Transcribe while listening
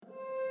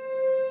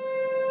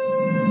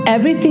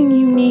Everything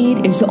you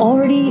need is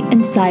already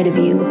inside of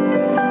you.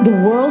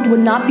 The world would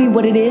not be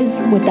what it is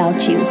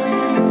without you.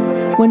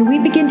 When we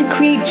begin to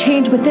create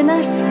change within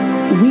us,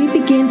 we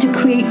begin to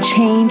create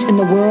change in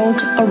the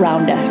world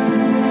around us.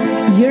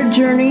 Your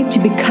journey to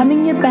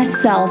becoming your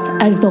best self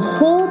as the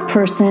whole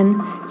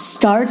person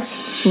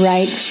starts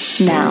right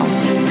now.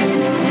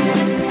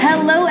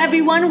 Hello,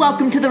 everyone.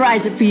 Welcome to the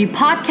Rise Up For You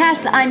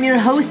podcast. I'm your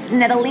host,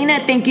 Natalina.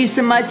 Thank you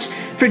so much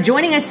for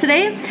joining us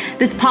today.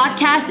 This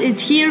podcast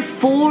is here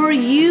for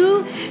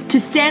you to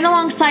stand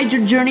alongside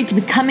your journey to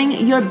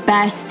becoming your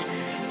best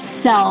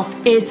self.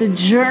 It's a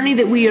journey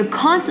that we are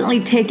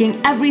constantly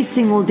taking every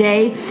single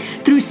day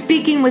through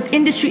speaking with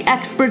industry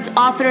experts,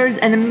 authors,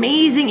 and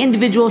amazing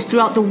individuals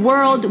throughout the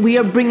world. We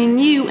are bringing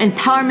you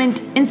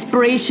empowerment,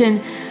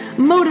 inspiration,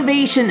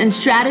 motivation, and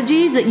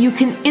strategies that you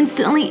can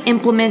instantly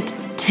implement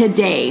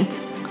today.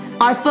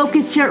 Our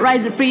focus here at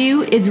Rise Up For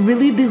You is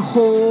really the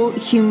whole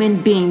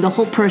human being, the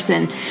whole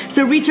person.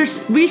 So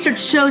research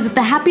shows that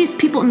the happiest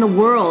people in the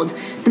world,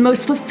 the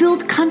most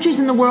fulfilled countries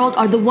in the world,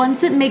 are the ones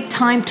that make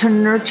time to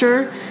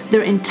nurture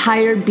their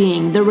entire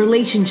being, their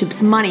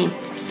relationships, money,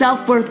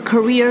 self-worth,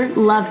 career,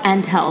 love,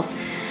 and health.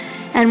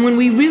 And when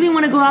we really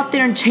want to go out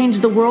there and change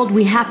the world,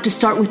 we have to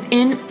start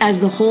within as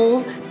the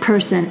whole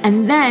person.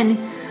 And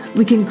then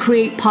we can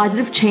create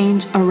positive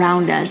change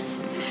around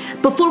us.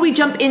 Before we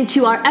jump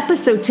into our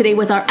episode today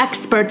with our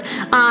expert,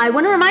 I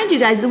want to remind you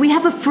guys that we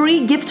have a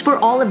free gift for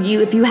all of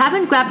you. If you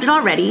haven't grabbed it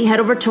already,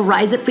 head over to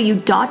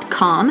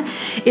riseupforyou.com.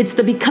 It's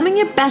the Becoming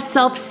Your Best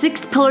Self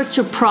 6 Pillars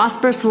to a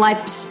Prosperous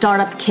Life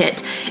Startup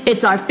Kit.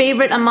 It's our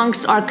favorite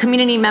amongst our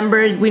community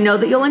members. We know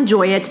that you'll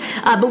enjoy it,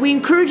 but we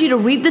encourage you to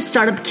read the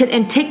startup kit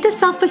and take the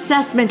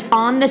self-assessment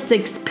on the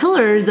 6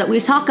 pillars that we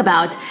talk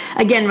about.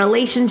 Again,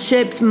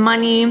 relationships,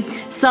 money,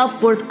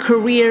 self-worth,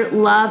 career,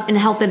 love, and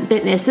health and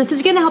fitness. This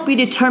is going to help you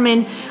determine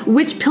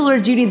which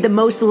pillars you need the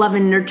most love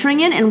and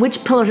nurturing in, and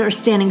which pillars are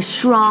standing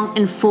strong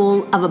and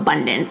full of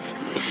abundance.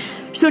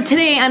 So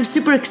today I'm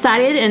super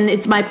excited, and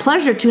it's my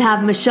pleasure to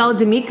have Michelle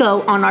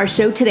D'Amico on our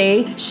show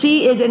today.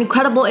 She is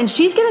incredible, and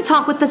she's going to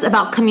talk with us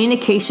about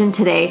communication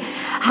today,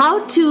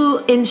 how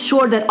to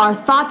ensure that our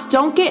thoughts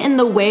don't get in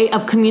the way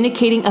of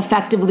communicating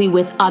effectively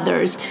with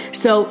others.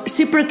 So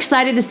super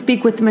excited to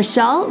speak with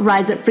Michelle.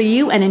 Rise Up For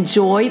You and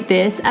enjoy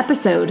this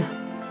episode.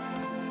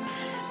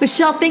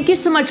 Michelle, thank you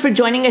so much for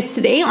joining us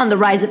today on the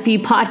Rise Up For You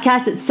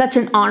podcast. It's such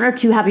an honor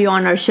to have you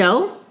on our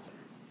show.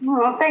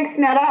 Well, thanks,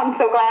 Netta. I'm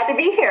so glad to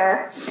be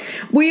here.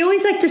 We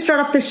always like to start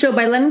off the show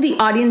by letting the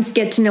audience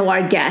get to know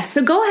our guests.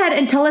 So go ahead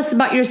and tell us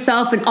about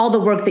yourself and all the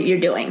work that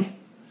you're doing.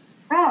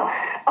 Oh,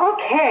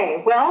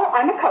 okay. Well,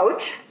 I'm a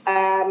coach.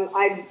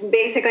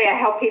 I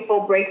help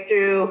people break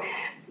through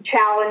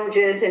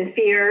challenges and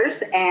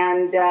fears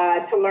and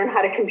to learn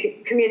how to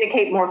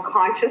communicate more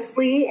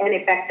consciously and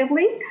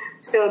effectively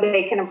so that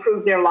they can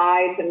improve their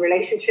lives and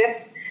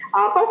relationships,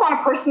 both on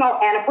a personal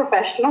and a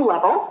professional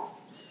level.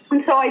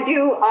 And so I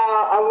do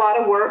a lot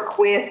of work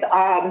with,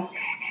 I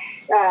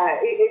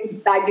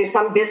do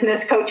some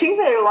business coaching,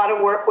 but a lot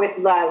of work with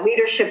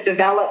leadership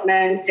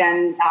development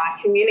and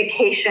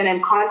communication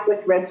and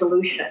conflict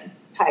resolution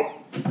type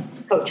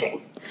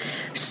coaching.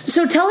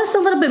 So tell us a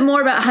little bit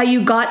more about how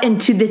you got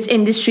into this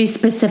industry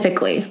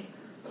specifically.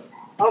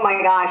 Oh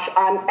my gosh.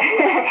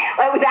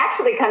 It was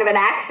actually kind of an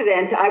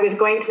accident. I was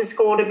going to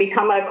school to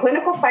become a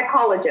clinical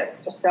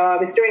psychologist. So I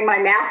was doing my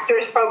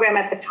master's program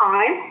at the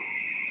time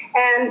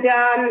and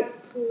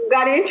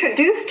got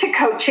introduced to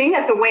coaching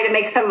as a way to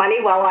make some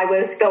money while I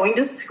was going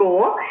to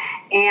school.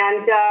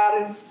 And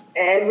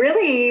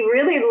really,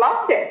 really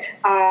loved it.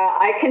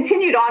 I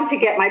continued on to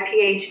get my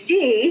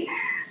PhD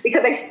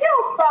because I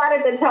still thought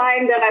at the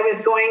time that I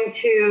was going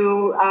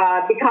to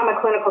become a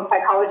clinical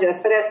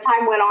psychologist. But as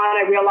time went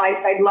on, I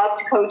realized I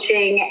loved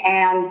coaching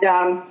and,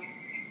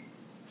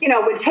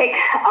 it would take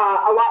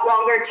a lot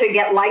longer to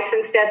get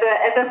licensed as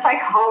a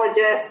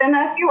psychologist and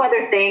a few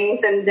other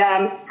things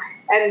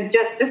and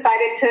just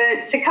decided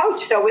to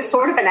coach. So it was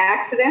sort of an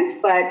accident,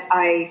 but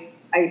I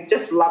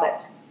just love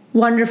it.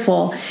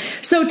 Wonderful.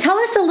 So tell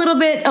us a little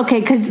bit,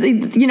 because,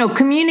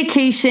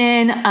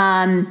 communication,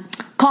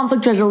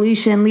 conflict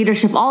resolution,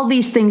 leadership, all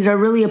these things are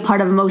really a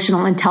part of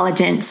emotional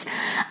intelligence,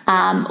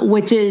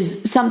 which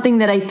is something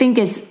that I think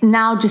is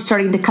now just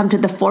starting to come to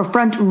the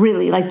forefront,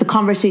 really, like the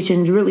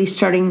conversation's really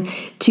starting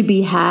to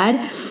be had.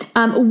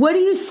 What do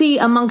you see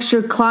amongst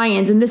your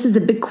clients? And this is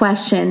a big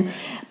question,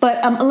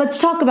 but let's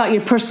talk about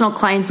your personal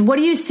clients. What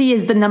do you see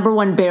as the number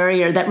one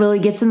barrier that really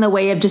gets in the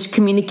way of just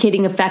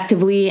communicating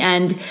effectively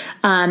and,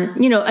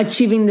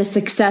 achieving the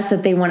success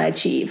that they want to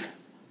achieve?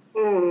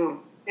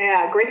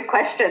 Yeah, great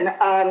question.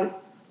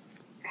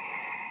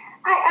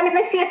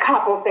 I see a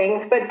couple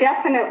things, but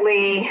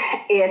definitely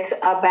it's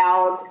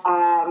about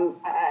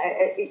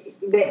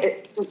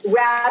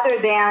rather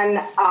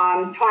than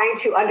trying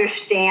to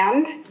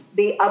understand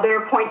the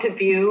other point of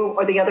view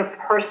or the other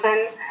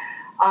person,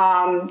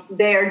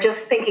 they're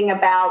just thinking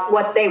about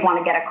what they want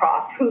to get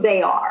across, who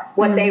they are,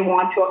 what they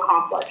want to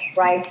accomplish,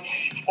 right?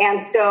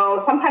 And so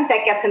sometimes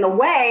that gets in the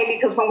way,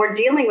 because when we're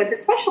dealing with,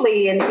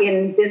 especially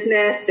in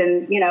business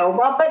and,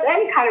 but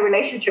any kind of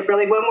relationship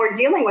really, when we're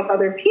dealing with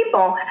other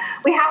people,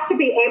 we have to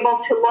be able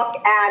to look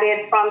at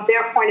it from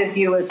their point of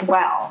view as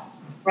well.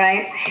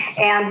 Right.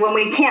 And when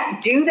we can't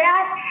do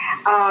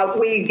that,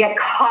 we get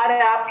caught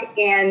up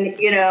in,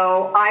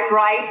 I'm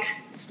right,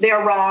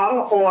 they're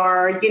wrong,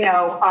 or,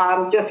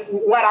 just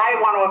what I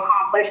want to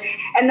accomplish,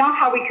 and not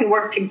how we can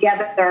work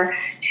together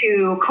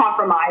to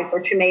compromise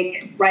or to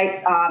make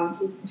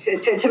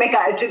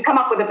to come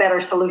up with a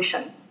better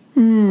solution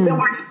that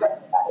works for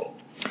everybody.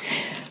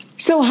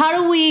 So how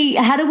do we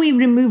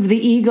remove the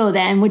ego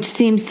then, which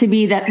seems to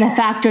be the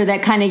factor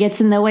that kind of gets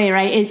in the way,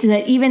 right? It's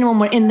that even when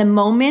we're in the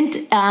moment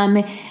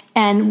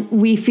and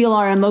we feel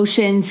our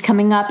emotions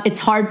coming up, it's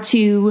hard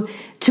to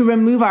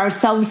remove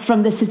ourselves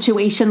from the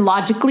situation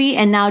logically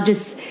and now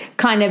just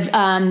kind of,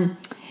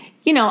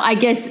 I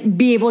guess,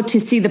 be able to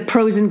see the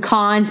pros and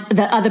cons,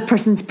 the other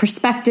person's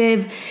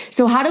perspective.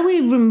 So how do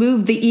we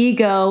remove the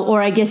ego,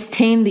 or I guess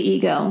tame the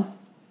ego?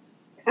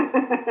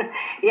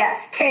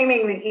 Yes,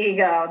 taming the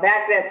ego.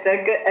 That's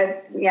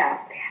a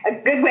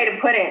good way to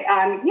put it.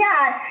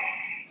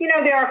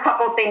 There are a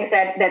couple of things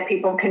that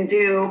people can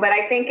do, but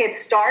I think it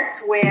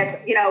starts with,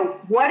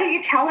 what are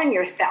you telling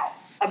yourself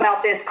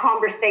about this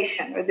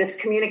conversation or this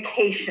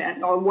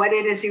communication, or what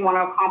it is you want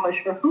to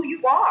accomplish, or who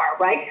you are,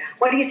 right?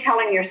 What are you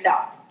telling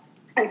yourself?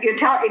 And if you're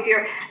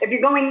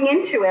going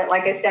into it,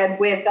 like I said,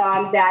 with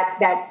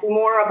that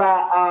more of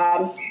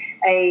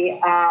a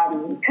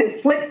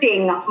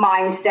conflicting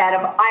mindset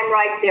of I'm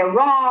right, they're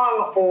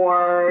wrong,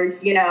 or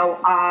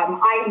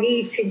I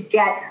need to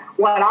get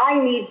what I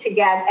need to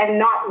get, and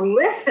not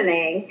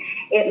listening,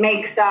 it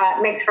makes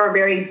for a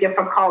very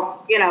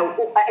difficult.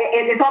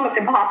 It's almost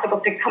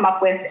impossible to come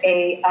up with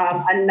a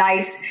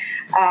nice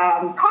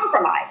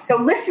compromise. So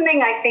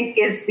listening, I think,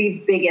 is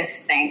the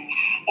biggest thing,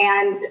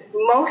 and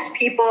most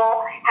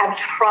people have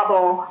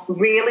trouble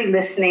really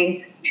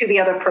listening to the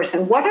other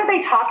person. What are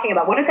they talking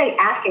about? What are they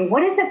asking?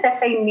 What is it that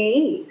they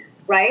need,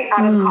 right,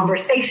 out of the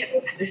conversation,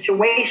 the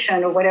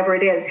situation, or whatever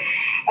it is?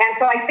 And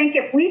so I think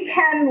if we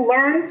can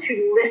learn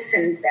to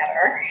listen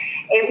better,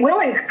 it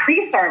will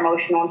increase our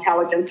emotional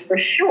intelligence for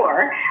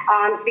sure,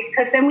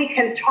 because then we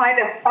can try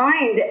to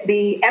find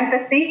the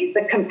empathy,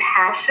 the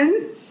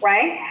compassion,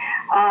 right,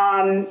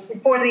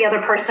 for the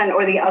other person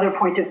or the other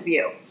point of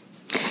view.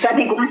 So I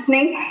think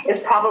listening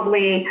is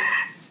probably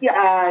the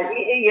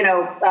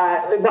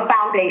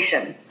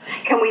foundation.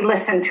 Can we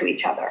listen to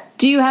each other?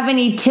 Do you have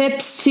any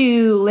tips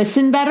to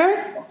listen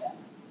better?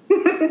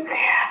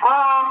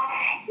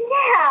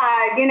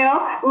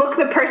 Look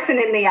the person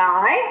in the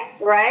eye,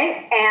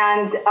 right?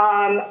 And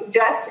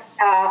just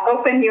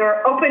open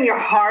your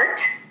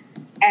heart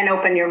and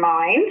open your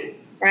mind,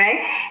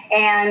 right?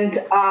 And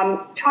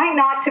try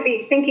not to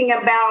be thinking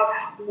about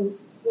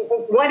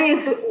what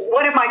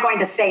am I going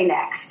to say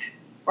next?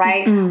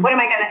 Right? Mm-hmm. What am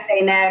I going to say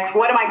next?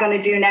 What am I going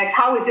to do next?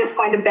 How is this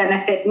going to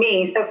benefit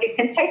me? So if you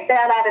can take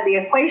that out of the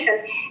equation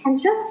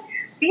and just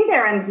be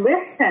there and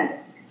listen,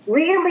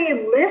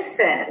 really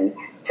listen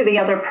to the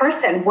other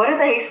person. What are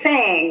they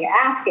saying,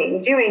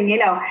 asking, doing?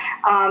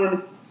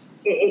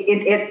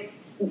 It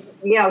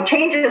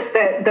changes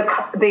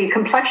the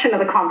complexion of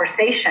the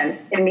conversation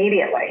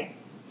immediately.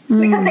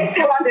 Because they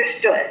feel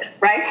understood,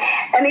 right?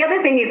 And the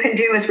other thing you can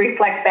do is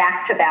reflect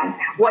back to them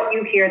what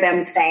you hear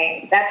them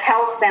saying. That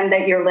tells them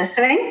that you're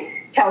listening,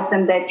 tells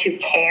them that you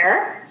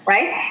care,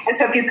 right? And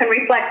so if you can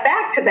reflect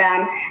back to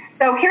them,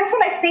 so here's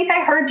what I think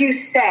I heard you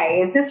say.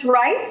 Is this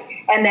right?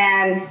 And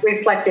then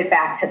reflect it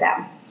back to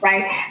them,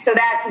 right? So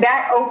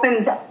that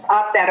opens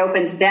up, that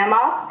opens them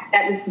up,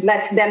 that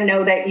lets them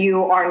know that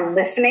you are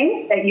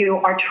listening, that you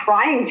are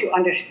trying to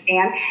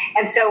understand.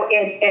 And so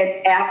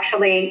it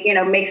actually,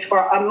 makes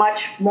for a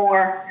much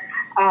more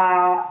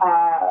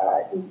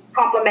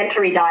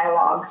complementary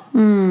dialogue.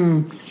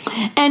 And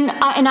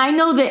I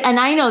know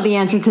the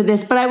answer to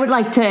this, but I would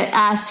like to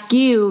ask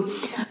you,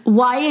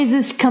 why is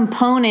this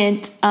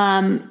component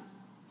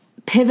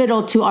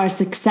pivotal to our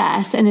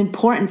success and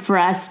important for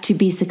us to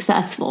be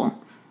successful?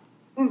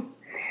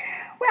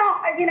 Well,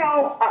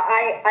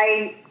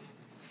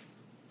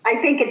 I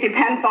think it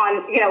depends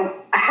on,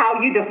 how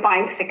you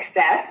define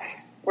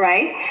success,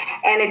 right?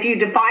 And if you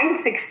define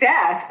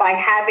success by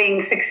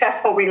having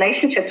successful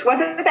relationships,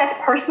 whether that's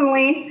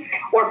personally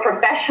or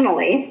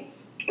professionally,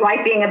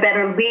 right? Being a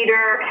better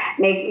leader,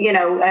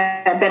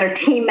 a better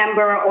team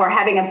member, or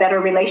having a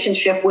better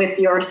relationship with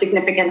your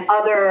significant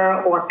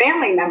other or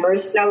family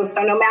members. So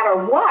no matter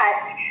what,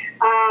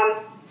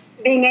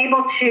 being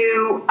able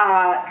to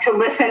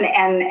listen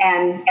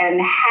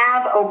and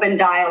have open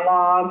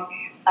dialogue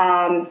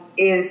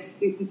is,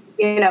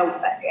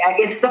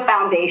 it's the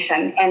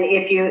foundation. And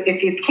if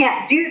you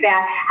can't do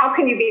that, how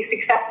can you be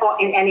successful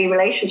in any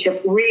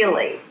relationship,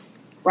 really?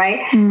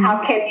 Right? Mm-hmm.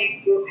 How can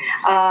you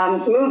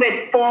move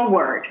it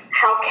forward?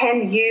 How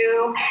can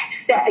you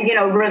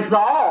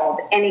resolve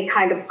any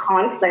kind of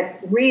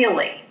conflict,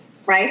 really?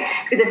 right?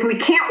 Because if we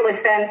can't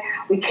listen,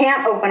 we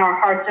can't open our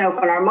hearts and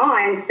open our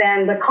minds,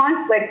 then the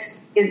conflict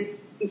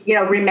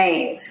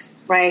remains.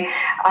 Right.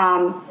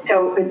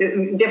 So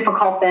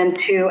difficult then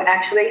to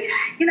actually,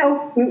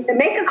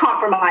 make a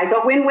compromise,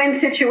 a win-win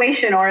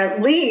situation, or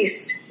at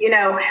least,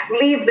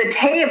 leave the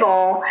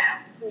table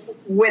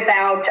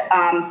without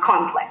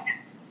conflict.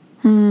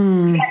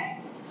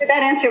 Did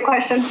that answer your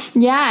question?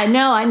 Yeah,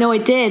 no, I know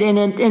it did. And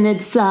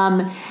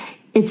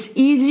it's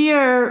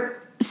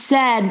easier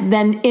said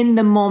than in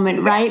the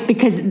moment, right?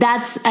 Because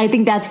I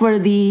think that's where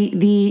the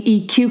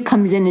EQ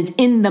comes in, is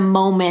in the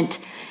moment.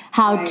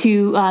 How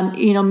to,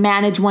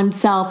 manage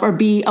oneself or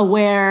be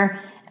aware,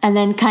 and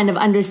then kind of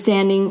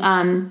understanding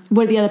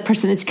where the other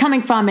person is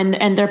coming from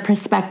and their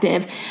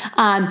perspective.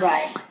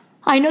 Right.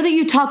 I know that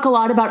you talk a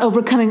lot about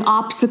overcoming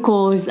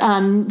obstacles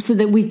so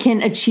that we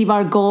can achieve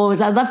our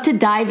goals. I'd love to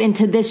dive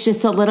into this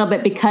just a little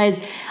bit,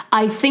 because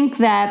I think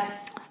that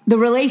the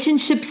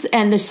relationships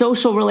and the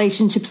social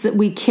relationships that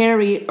we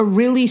carry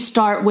really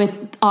start with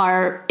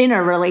our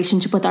inner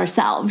relationship with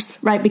ourselves,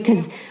 right?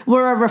 Because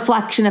we're a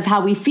reflection of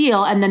how we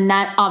feel, and then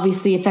that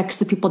obviously affects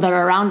the people that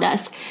are around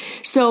us.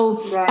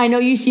 So I know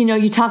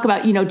you talk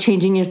about,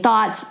 changing your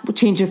thoughts,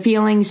 change your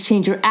feelings,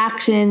 change your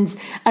actions.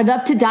 I'd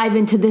love to dive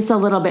into this a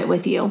little bit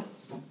with you.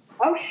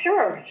 Oh,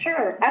 sure.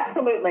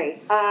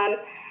 Absolutely. Our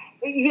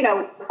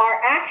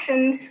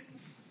actions,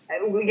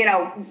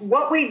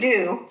 what we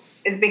do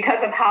is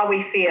because of how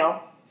we feel,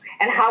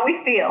 and how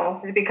we feel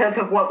is because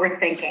of what we're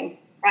thinking,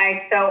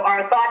 right? So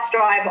our thoughts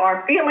drive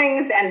our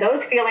feelings, and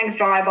those feelings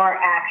drive our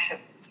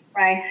actions,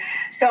 right?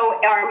 So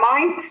our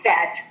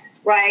mindset,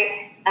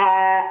 right,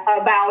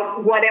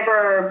 about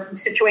whatever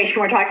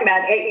situation we're talking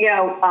about, it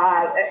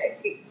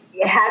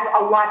has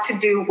a lot to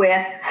do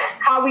with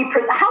how we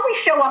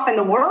show up in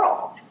the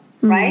world.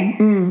 Right.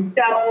 Mm-hmm.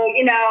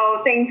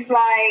 So, things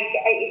like,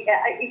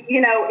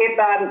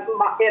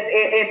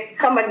 if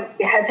someone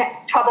has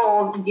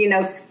trouble,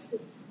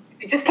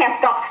 just can't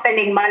stop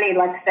spending money,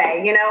 let's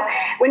say,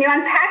 when you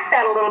unpack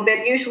that a little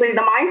bit, usually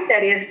the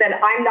mindset is that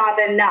I'm not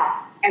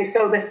enough. And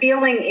so the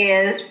feeling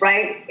is,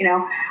 right,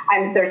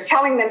 they're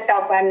telling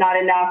themselves I'm not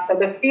enough. So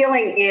the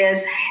feeling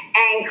is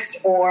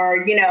angst,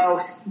 or,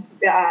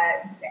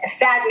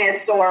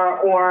 sadness,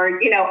 or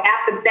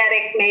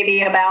apathetic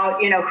maybe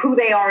about, who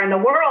they are in the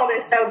world.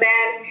 And so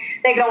then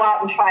they go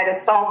out and try to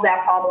solve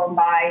that problem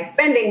by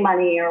spending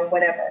money or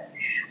whatever.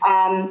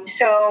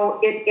 So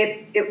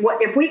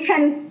if we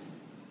can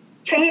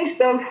change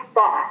those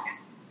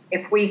thoughts,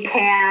 if we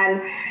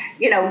can,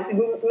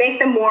 make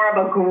them more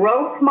of a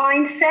growth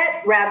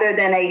mindset rather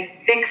than a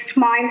fixed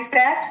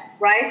mindset,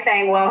 right?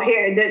 Saying, well,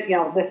 here,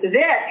 this is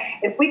it.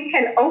 If we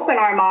can open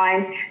our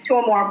minds to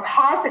a more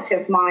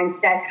positive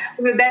mindset,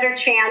 we have a better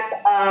chance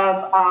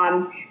of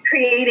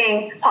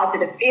creating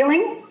positive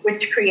feelings,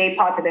 which create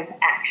positive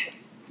actions.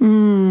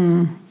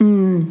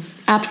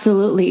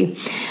 Absolutely.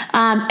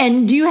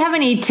 And do you have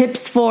any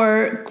tips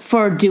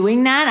for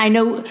doing that? I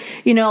know,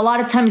 a lot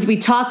of times we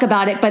talk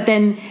about it, but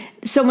then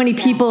so many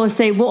people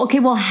say,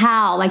 well,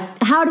 how? Like,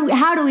 how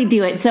do we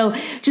do it? So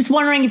just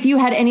wondering if you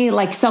had any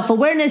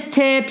self-awareness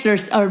tips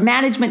or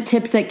management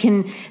tips that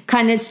can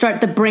kind of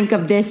start the brink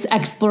of this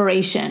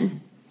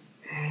exploration.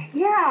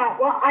 Yeah,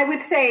 well, I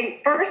would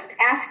say first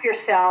ask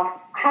yourself,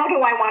 how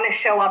do I want to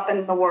show up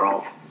in the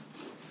world?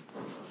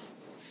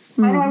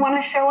 How do I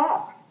want to show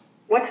up?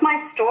 What's my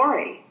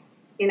story?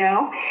 And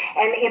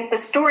if the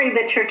story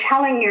that you're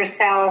telling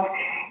yourself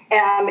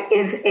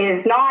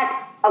is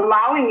not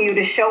allowing you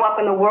to show up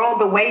in the world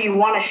the way you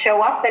want to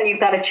show up, then you've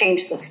got to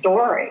change the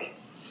story,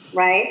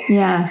 right?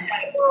 Yeah. So,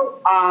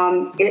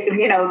 and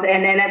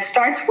it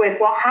starts with,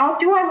 well, how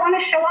do I want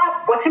to show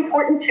up? What's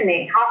important to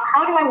me?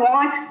 How do I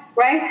want,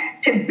 right,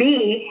 to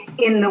be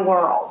in the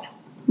world?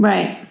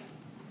 Right.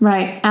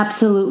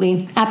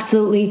 Absolutely.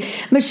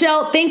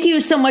 Michelle, thank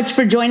you so much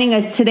for joining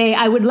us today.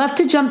 I would love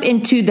to jump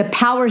into the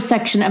power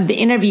section of the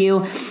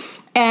interview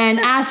and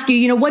ask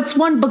you, what's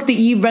one book that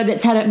you've read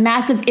that's had a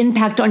massive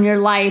impact on your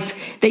life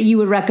that you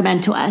would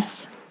recommend to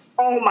us?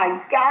 Oh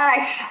my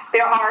gosh,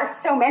 there are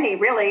so many,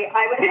 really.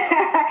 I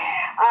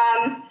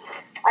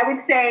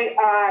would say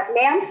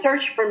Man's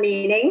Search for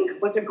Meaning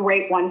was a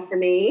great one for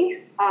me.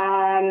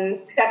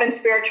 7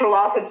 Spiritual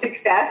Laws of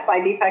Success by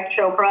Deepak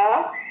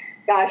Chopra.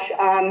 Gosh,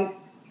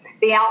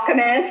 The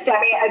Alchemist. I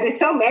mean, there's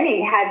so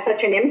many had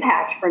such an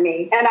impact for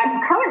me. And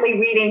I'm currently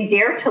reading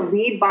Dare to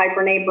Lead by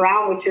Brene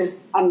Brown, which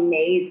is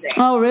amazing.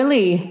 Oh,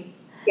 really?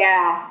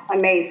 Yeah,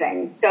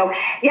 amazing. So,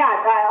 yeah,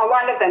 a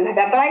lot of them have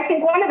that. But I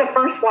think one of the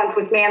first ones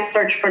was Man's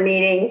Search for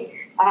Meaning.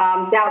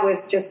 That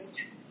was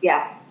just,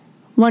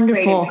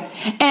 wonderful.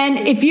 And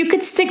if you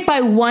could stick by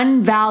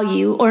one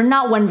value, or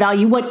not one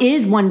value, what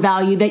is one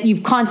value that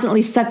you've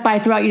constantly stuck by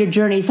throughout your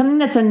journey, something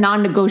that's a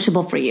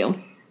non-negotiable for you?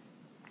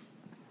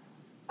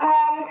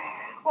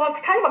 Well,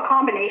 it's kind of a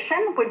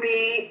combination, would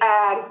be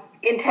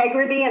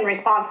integrity and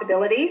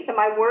responsibility. So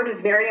my word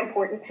is very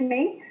important to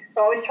me.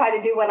 So I always try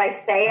to do what I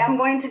say I'm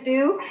going to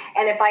do.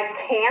 And if I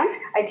can't,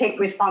 I take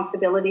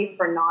responsibility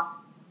for not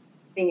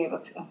being able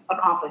to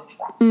accomplish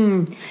that.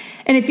 And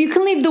if you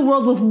can leave the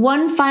world with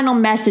one final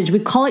message, we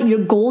call it your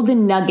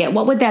golden nugget.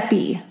 What would that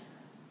be?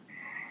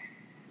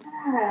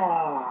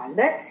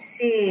 Let's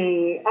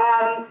see.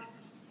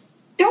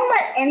 Don't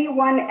let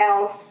anyone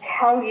else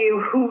tell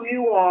you who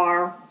you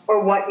are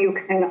or what you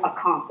can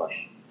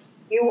accomplish.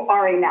 You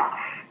are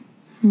enough.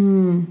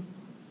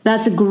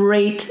 That's a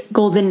great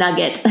golden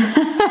nugget.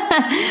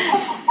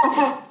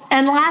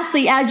 And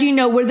lastly, as you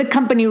know, we're the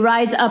company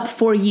Rise Up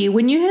For You.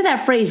 When you hear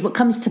that phrase, what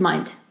comes to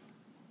mind?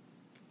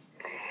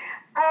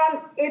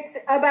 It's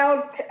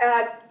about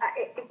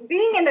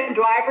being in the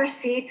driver's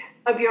seat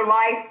of your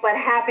life, but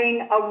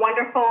having a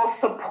wonderful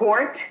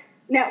support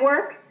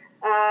network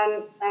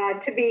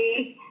to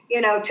be,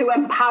 to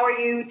empower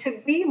you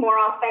to be more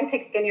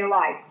authentic in your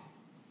life.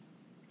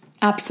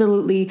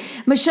 Absolutely.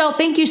 Michelle,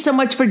 thank you so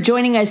much for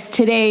joining us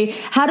today.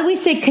 How do we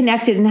stay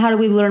connected and how do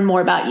we learn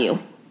more about you?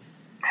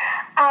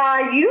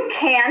 You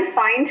can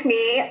find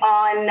me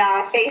on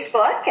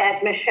Facebook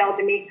at Michelle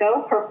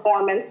D'Amico,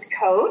 Performance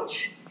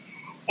Coach.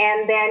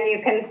 And then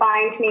you can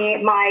find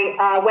me, my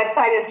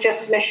website is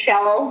just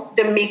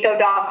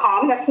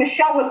michelledamico.com. That's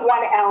Michelle with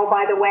one L,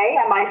 by the way,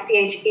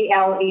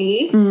 Michele,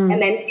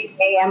 and then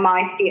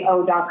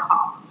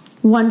DAMICO.com.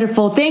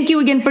 Wonderful. Thank you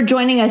again for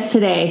joining us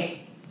today.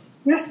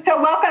 You're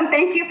so welcome.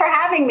 Thank you for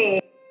having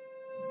me.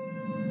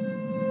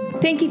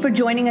 Thank you for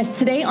joining us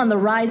today on the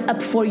Rise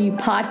Up For You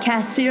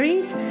podcast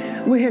series.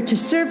 We're here to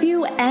serve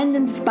you and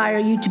inspire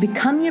you to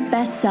become your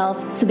best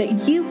self so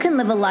that you can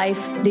live a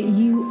life that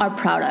you are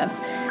proud of.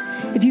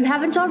 If you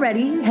haven't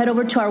already, head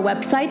over to our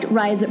website,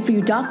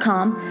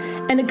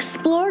 riseupforyou.com, and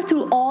explore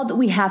through all that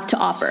we have to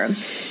offer.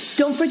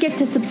 Don't forget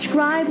to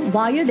subscribe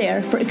while you're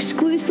there for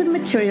exclusive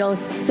materials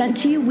sent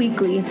to you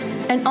weekly,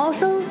 and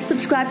also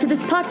subscribe to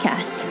this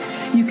podcast.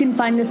 You can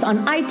find us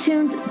on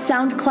iTunes,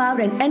 SoundCloud,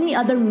 and any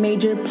other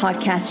major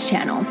podcast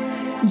channel.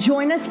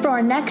 Join us for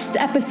our next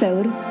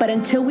episode, but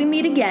until we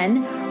meet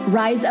again,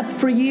 rise up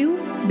for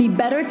you, be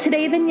better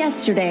today than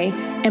yesterday,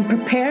 and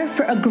prepare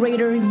for a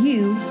greater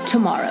you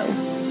tomorrow.